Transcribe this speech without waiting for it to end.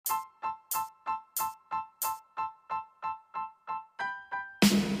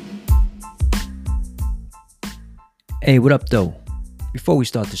Hey, what up, though? Before we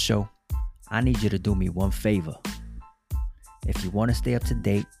start the show, I need you to do me one favor. If you want to stay up to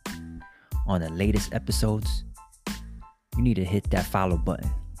date on the latest episodes, you need to hit that follow button.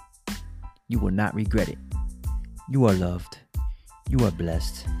 You will not regret it. You are loved. You are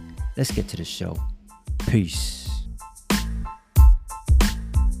blessed. Let's get to the show. Peace.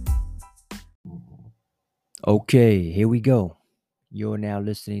 Okay, here we go. You're now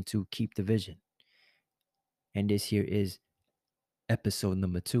listening to Keep the Vision. And this here is episode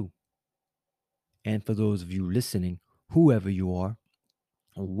number 2. And for those of you listening, whoever you are,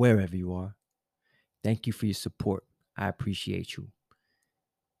 or wherever you are, thank you for your support. I appreciate you.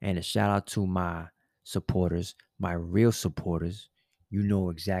 And a shout out to my supporters, my real supporters. You know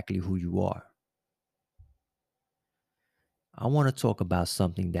exactly who you are. I want to talk about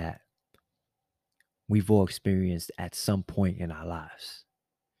something that we've all experienced at some point in our lives.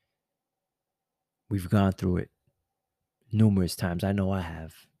 We've gone through it numerous times. I know I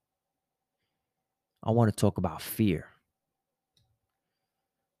have. I want to talk about fear.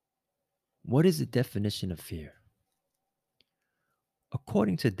 What is the definition of fear?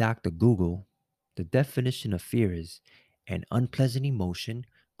 According to Dr. Google, the definition of fear is an unpleasant emotion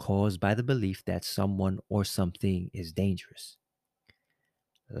caused by the belief that someone or something is dangerous,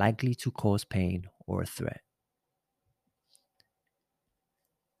 likely to cause pain or a threat.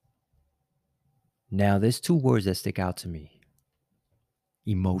 Now, there's two words that stick out to me: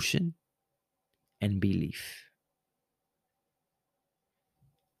 emotion and belief.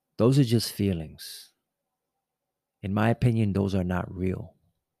 Those are just feelings. In my opinion, those are not real.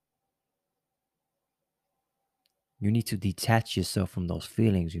 You need to detach yourself from those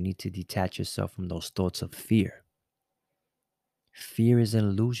feelings. You need to detach yourself from those thoughts of fear. Fear is an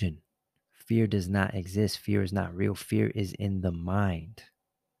illusion. Fear does not exist. Fear is not real. Fear is in the mind.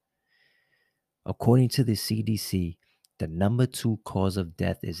 According to the CDC, the number 2 cause of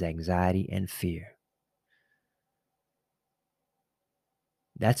death is anxiety and fear.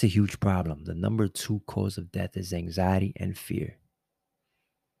 That's a huge problem. The number 2 cause of death is anxiety and fear.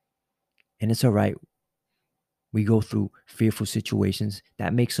 And it's all right. We go through fearful situations.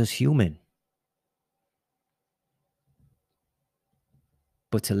 That makes us human.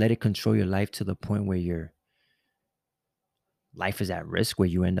 But to let it control your life to the point where your life is at risk, where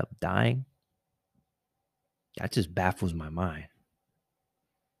you end up dying, that just baffles my mind.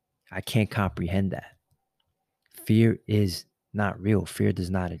 I can't comprehend that. Fear is not real. Fear does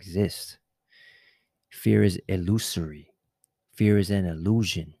not exist. Fear is illusory. Fear is an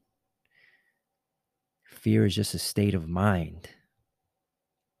illusion. Fear is just a state of mind.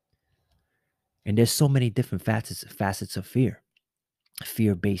 And there's so many different facets of fear.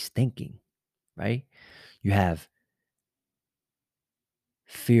 Fear-based thinking, right? You have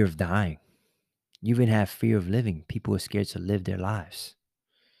fear of dying. You even have fear of living. People are scared to live their lives,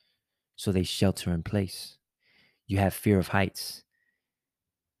 so they shelter in place. You have fear of heights.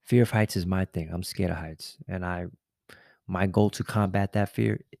 Fear of heights is my thing. I'm scared of heights. And my goal to combat that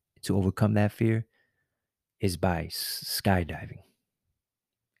fear, to overcome that fear, is by skydiving.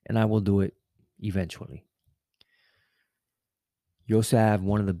 And I will do it eventually. You also have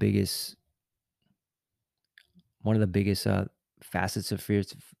one of the biggest facets of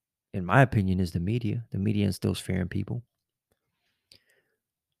fears, in my opinion, is the media. The media instills fear in people.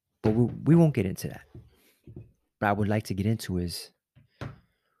 But we won't get into that. But I would like to get into is,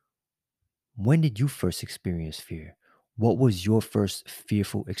 when did you first experience fear? What was your first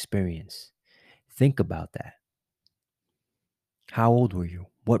fearful experience? Think about that. How old were you?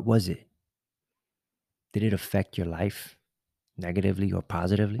 What was it? Did it affect your life negatively or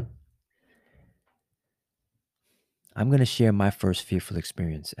positively? I'm going to share my first fearful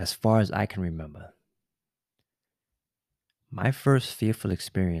experience as far as I can remember. My first fearful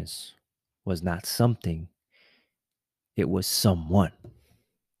experience was not something, it was someone.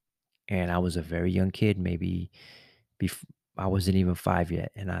 And I was a very young kid, maybe I wasn't even 5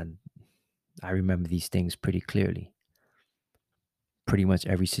 yet. And I remember these things pretty clearly. Pretty much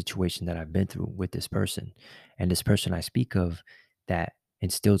every situation that I've been through with this person. And this person I speak of that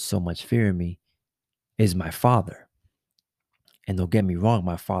instilled so much fear in me is my father. And don't get me wrong,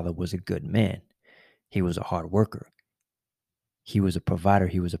 my father was a good man. He was a hard worker. He was a provider.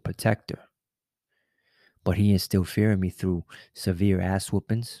 He was a protector. But he instilled fear in me through severe ass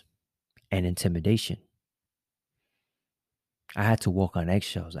whoopings and intimidation. I had to walk on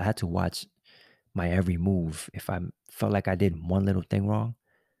eggshells. I had to watch my every move. If I felt like I did one little thing wrong,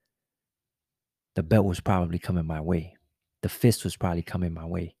 the belt was probably coming my way. The fist was probably coming my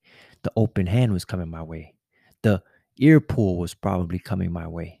way. The open hand was coming my way. The ear pull was probably coming my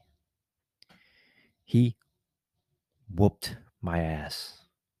way. He whooped my ass.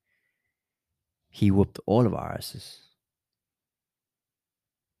 He whooped all of our asses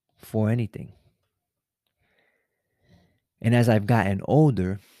for anything. And as I've gotten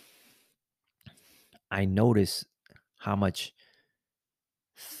older, I notice how much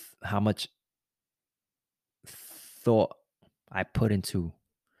how much thought I put into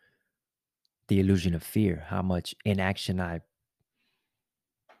the illusion of fear, how much inaction I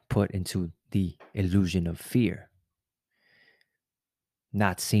put into the illusion of fear,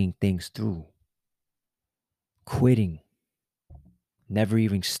 not seeing things through, quitting, never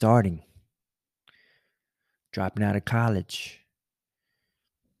even starting, dropping out of college.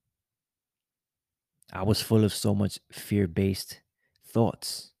 I was full of so much fear based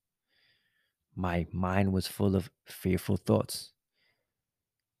thoughts. My mind was full of fearful thoughts.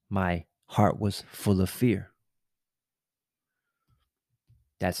 My heart was full of fear.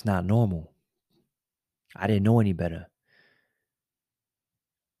 That's not normal. I didn't know any better.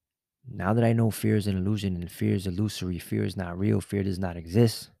 Now that I know fear is an illusion and fear is illusory, fear is not real, fear does not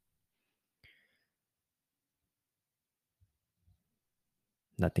exist,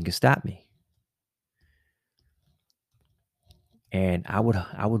 nothing can stop me. And I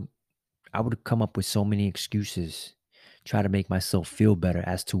would come up with so many excuses, try to make myself feel better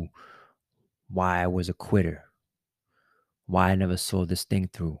as to why I was a quitter, why I never saw this thing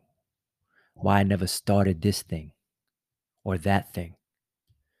through, why I never started this thing or that thing.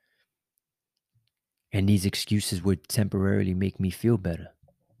 And these excuses would temporarily make me feel better.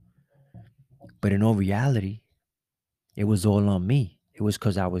 But in all reality, it was all on me. It was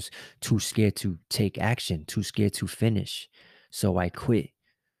because I was too scared to take action, too scared to finish. So I quit,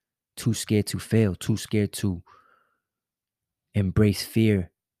 too scared to fail, too scared to embrace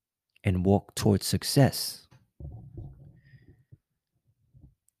fear and walk towards success.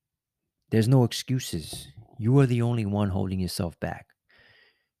 There's no excuses. You are the only one holding yourself back.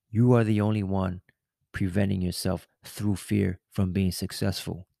 You are the only one preventing yourself through fear from being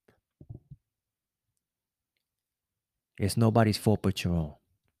successful. It's nobody's fault but your own.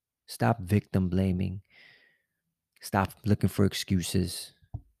 Stop victim blaming. Stop looking for excuses.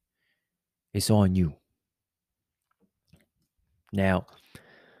 It's on you. Now,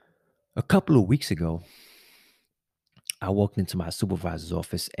 a couple of weeks ago, I walked into my supervisor's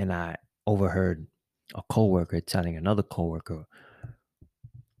office and I overheard a coworker telling another coworker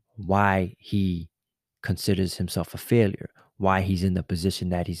why he considers himself a failure, why he's in the position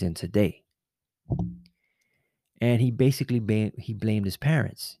that he's in today. And he basically he blamed his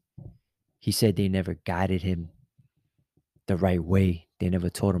parents. He said they never guided him the right way. They never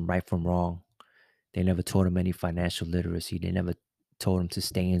taught him right from wrong. They never taught him any financial literacy. They never told him to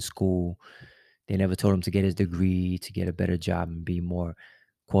stay in school. They never told him to get his degree, to get a better job and be more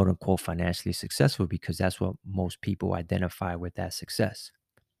quote unquote financially successful, because that's what most people identify with, that success.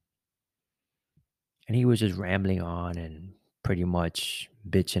 And he was just rambling on and pretty much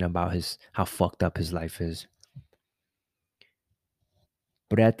bitching about his how fucked up his life is.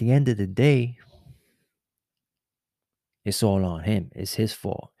 But at the end of the day, it's all on him. It's his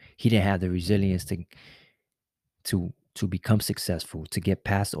fault. He didn't have the resilience to become successful, to get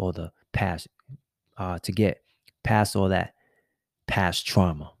past all the past, to get past all that past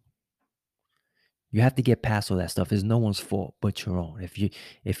trauma. You have to get past all that stuff. It's no one's fault but your own.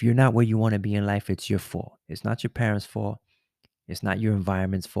 If you're not where you want to be in life, it's your fault. It's not your parents' fault. It's not your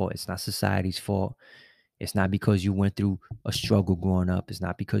environment's fault. It's not society's fault. It's not because you went through a struggle growing up. It's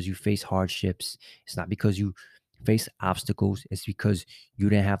not because you face hardships. It's not because you face obstacles. It's because you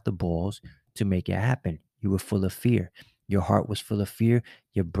didn't have the balls to make it happen. You were full of fear. Your heart was full of fear.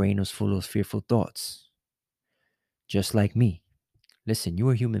 Your brain was full of fearful thoughts. Just like me. Listen,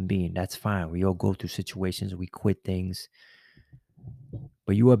 you're a human being. That's fine. We all go through situations. We quit things.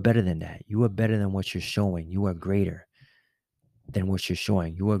 But you are better than that. You are better than what you're showing. You are greater than what you're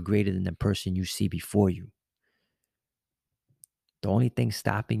showing. You are greater than the person you see before you. The only thing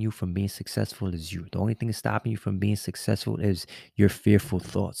stopping you from being successful is you. The only thing stopping you from being successful is your fearful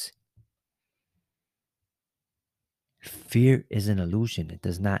thoughts. Fear is an illusion. It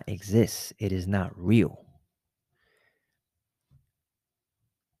does not exist. It is not real.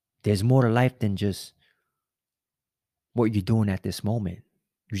 There's more to life than just what you're doing at this moment.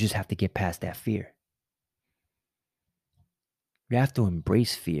 You just have to get past that fear. You have to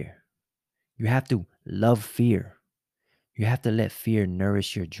embrace fear. You have to love fear. You have to let fear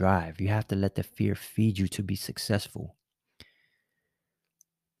nourish your drive. You have to let the fear feed you to be successful.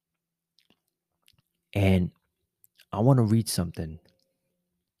 And I want to read something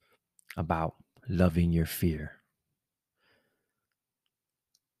about loving your fear.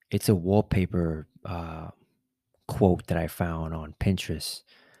 It's a wallpaper quote that I found on Pinterest.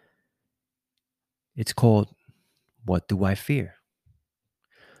 It's called, "What Do I Fear?"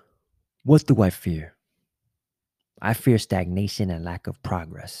 What do I fear? I fear stagnation and lack of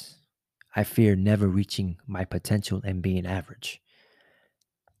progress. I fear never reaching my potential and being average.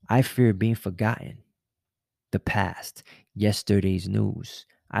 I fear being forgotten, the past, yesterday's news.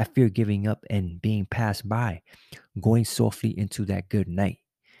 I fear giving up and being passed by, going softly into that good night.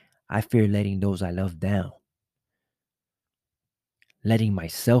 I fear letting those I love down, letting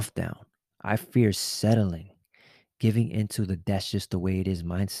myself down. I fear settling, giving into the "that's just the way it is"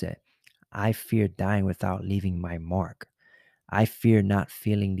 mindset. I fear dying without leaving my mark. I fear not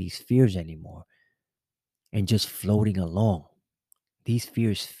feeling these fears anymore and just floating along. These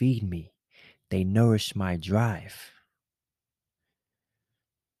fears feed me, they nourish my drive.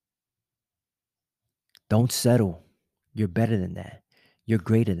 Don't settle. You're better than that. You're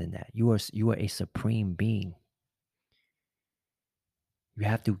greater than that. You are a supreme being. You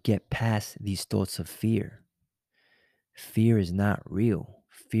have to get past these thoughts of fear. Fear is not real.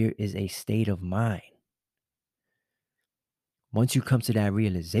 Fear is a state of mind. Once you come to that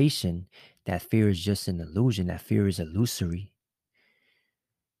realization that fear is just an illusion, that fear is illusory,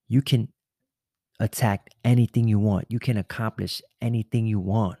 you can attack anything you want. You can accomplish anything you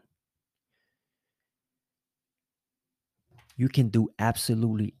want. You can do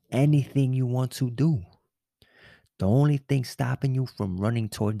absolutely anything you want to do. The only thing stopping you from running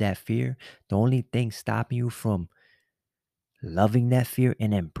toward that fear, the only thing stopping you from loving that fear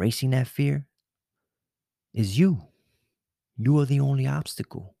and embracing that fear is you. You are the only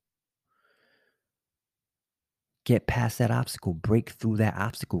obstacle. Get past that obstacle, break through that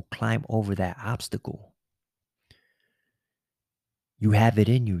obstacle, climb over that obstacle. You have it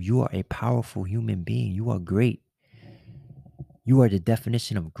in you. You are a powerful human being. You are great. You are the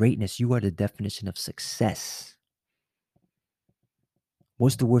definition of greatness. You are the definition of success.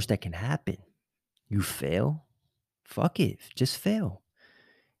 What's the worst that can happen? You fail? Fuck it. Just fail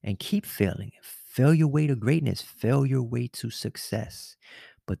and keep failing. Fail your way to greatness. Fail your way to success.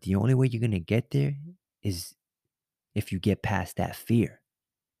 But the only way you're going to get there is if you get past that fear.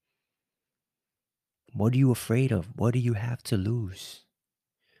 What are you afraid of? What do you have to lose?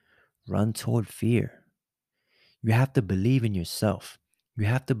 Run toward fear. You have to believe in yourself. You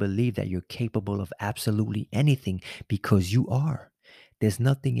have to believe that you're capable of absolutely anything because you are. There's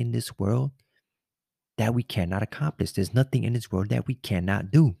nothing in this world that we cannot accomplish. There's nothing in this world that we cannot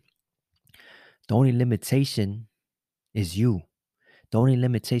do. The only limitation is you. The only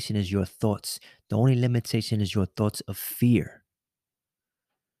limitation is your thoughts. The only limitation is your thoughts of fear.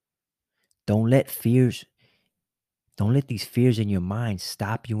 Don't let fears, don't let these fears in your mind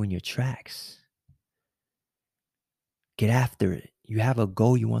stop you in your tracks. Get after it. You have a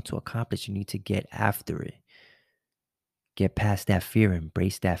goal you want to accomplish. You need to get after it. Get past that fear.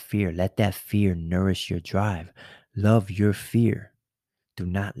 Embrace that fear. Let that fear nourish your drive. Love your fear. Do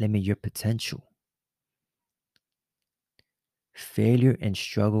not limit your potential. Failure and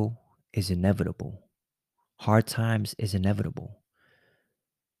struggle is inevitable. Hard times is inevitable.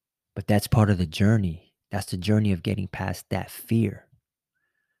 But that's part of the journey. That's the journey of getting past that fear.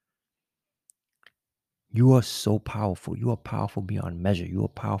 You are so powerful. You are powerful beyond measure. You are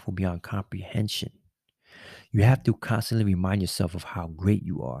powerful beyond comprehension. You have to constantly remind yourself of how great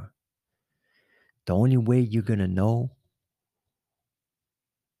you are. The only way you're going to know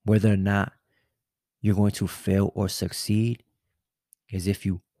whether or not you're going to fail or succeed is if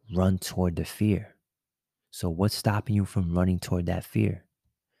you run toward the fear. So, what's stopping you from running toward that fear?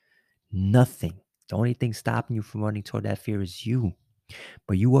 Nothing. The only thing stopping you from running toward that fear is you.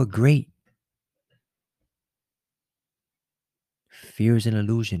 But you are great. Fear is an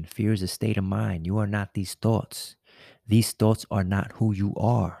illusion. Fear is a state of mind. You are not these thoughts. These thoughts are not who you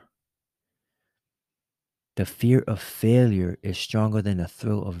are. The fear of failure is stronger than the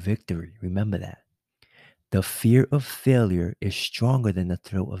thrill of victory. Remember that. The fear of failure is stronger than the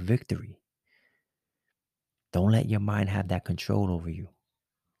thrill of victory. Don't let your mind have that control over you.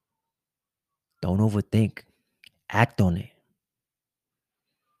 Don't overthink. Act on it.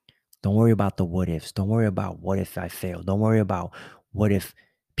 Don't worry about the what ifs. Don't worry about what if I fail. Don't worry about what if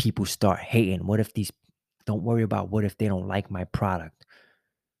people start hating. Don't worry about what if they don't like my product.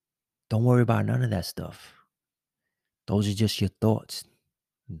 Don't worry about none of that stuff. Those are just your thoughts.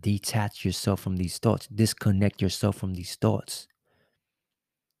 Detach yourself from these thoughts. Disconnect yourself from these thoughts.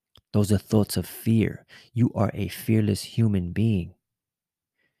 Those are thoughts of fear. You are a fearless human being.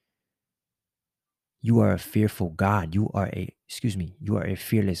 You are a fearful God. You are a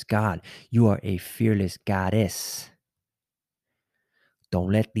fearless God. You are a fearless goddess.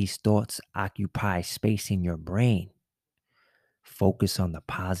 Don't let these thoughts occupy space in your brain. Focus on the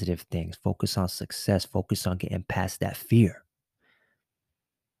positive things. Focus on success. Focus on getting past that fear.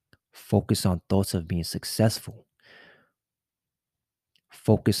 Focus on thoughts of being successful.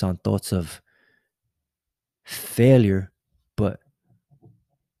 Focus on thoughts of failure, but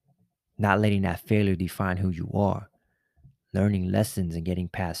not letting that failure define who you are. Learning lessons and getting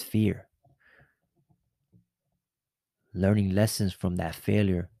past fear. Learning lessons from that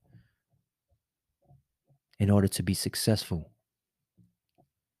failure in order to be successful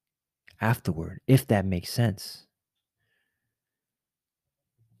afterward, if that makes sense.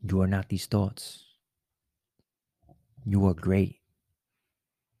 You are not these thoughts. You are great.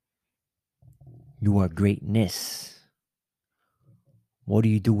 You are greatness. What do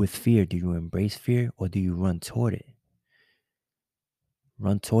you do with fear? Do you embrace fear or do you run toward it?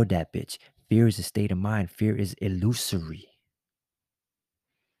 Run toward that bitch. Fear is a state of mind. Fear is illusory.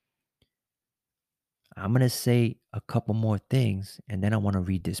 I'm going to say a couple more things and then I want to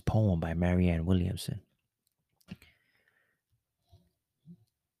read this poem by Marianne Williamson.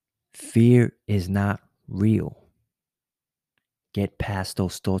 Fear is not real. Get past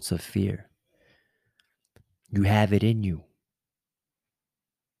those thoughts of fear. You have it in you.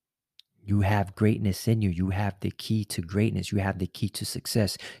 You have greatness in you. You have the key to greatness. You have the key to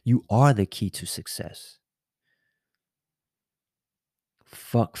success. You are the key to success.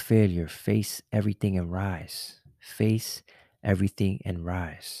 Fuck failure. Face everything and rise. Face everything and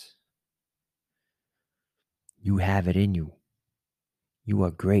rise. You have it in you. You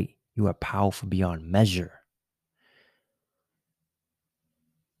are great. You are powerful beyond measure.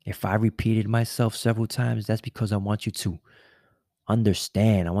 If I repeated myself several times, that's because I want you to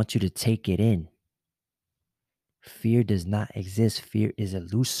understand. I want you to take it in. Fear does not exist. Fear is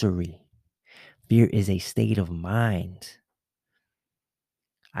illusory. Fear is a state of mind.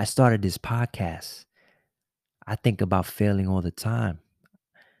 I started this podcast. I think about failing all the time.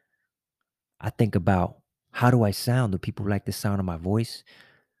 I think about, how do I sound? Do people like the sound of my voice?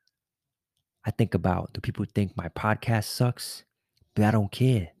 I think about, do people think my podcast sucks? But I don't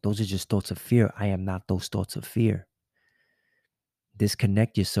care. Those are just thoughts of fear. I am not those thoughts of fear.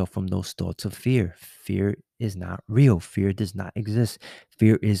 Disconnect yourself from those thoughts of fear. Fear is not real. Fear does not exist.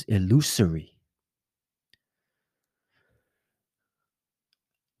 Fear is illusory.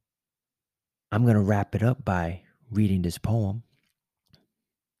 I'm going to wrap it up by reading this poem,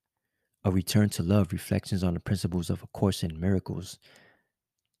 A Return to Love, Reflections on the Principles of A Course in Miracles,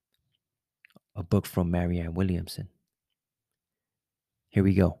 a book from Marianne Williamson. Here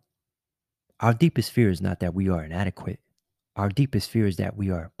we go. Our deepest fear is not that we are inadequate. Our deepest fear is that we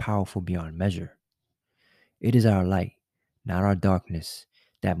are powerful beyond measure. It is our light, not our darkness,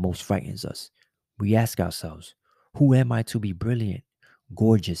 that most frightens us. We ask ourselves, who am I to be brilliant,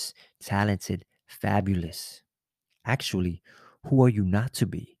 gorgeous, talented, fabulous? Actually, who are you not to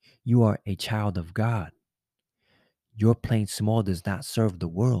be? You are a child of God. Your playing small does not serve the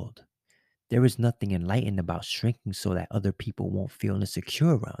world. There is nothing enlightened about shrinking so that other people won't feel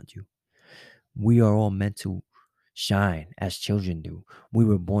insecure around you. We are all meant to shine as children do. We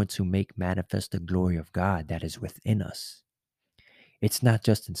were born to make manifest the glory of God that is within us. It's not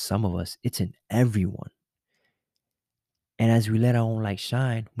just in some of us, it's in everyone. And as we let our own light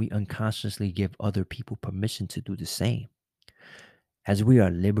shine, we unconsciously give other people permission to do the same. As we are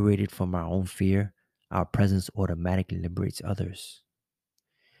liberated from our own fear, our presence automatically liberates others.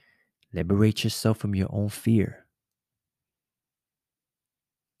 Liberate yourself from your own fear.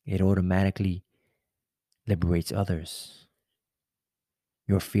 It automatically liberates others.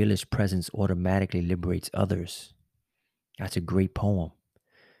 Your fearless presence automatically liberates others. That's a great poem.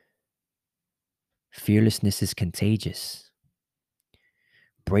 Fearlessness is contagious.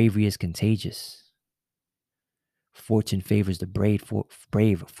 Bravery is contagious. Fortune favors the brave.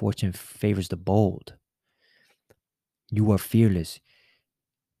 Fortune favors the bold. You are fearless.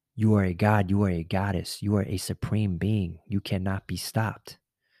 You are a god. You are a goddess. You are a supreme being. You cannot be stopped.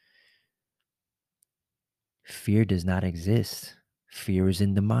 Fear does not exist. Fear is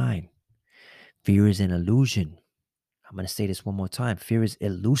in the mind. Fear is an illusion. I'm going to say this one more time. Fear is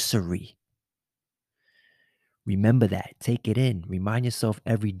illusory. Remember that. Take it in. Remind yourself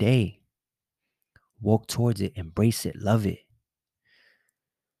every day. Walk towards it. Embrace it. Love it.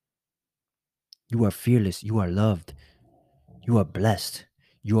 You are fearless. You are loved. You are blessed.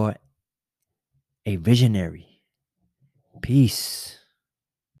 You are a visionary. Peace.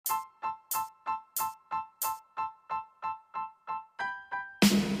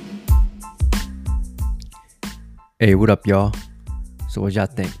 Hey, what up, y'all? So what y'all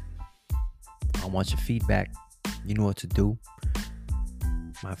think? I want your feedback. You know what to do.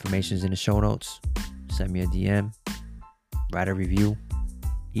 My information is in the show notes. Send me a DM, write a review,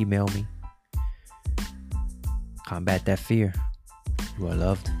 email me. Combat that fear. You are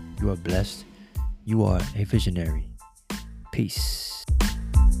loved. You are blessed. You are a visionary. Peace.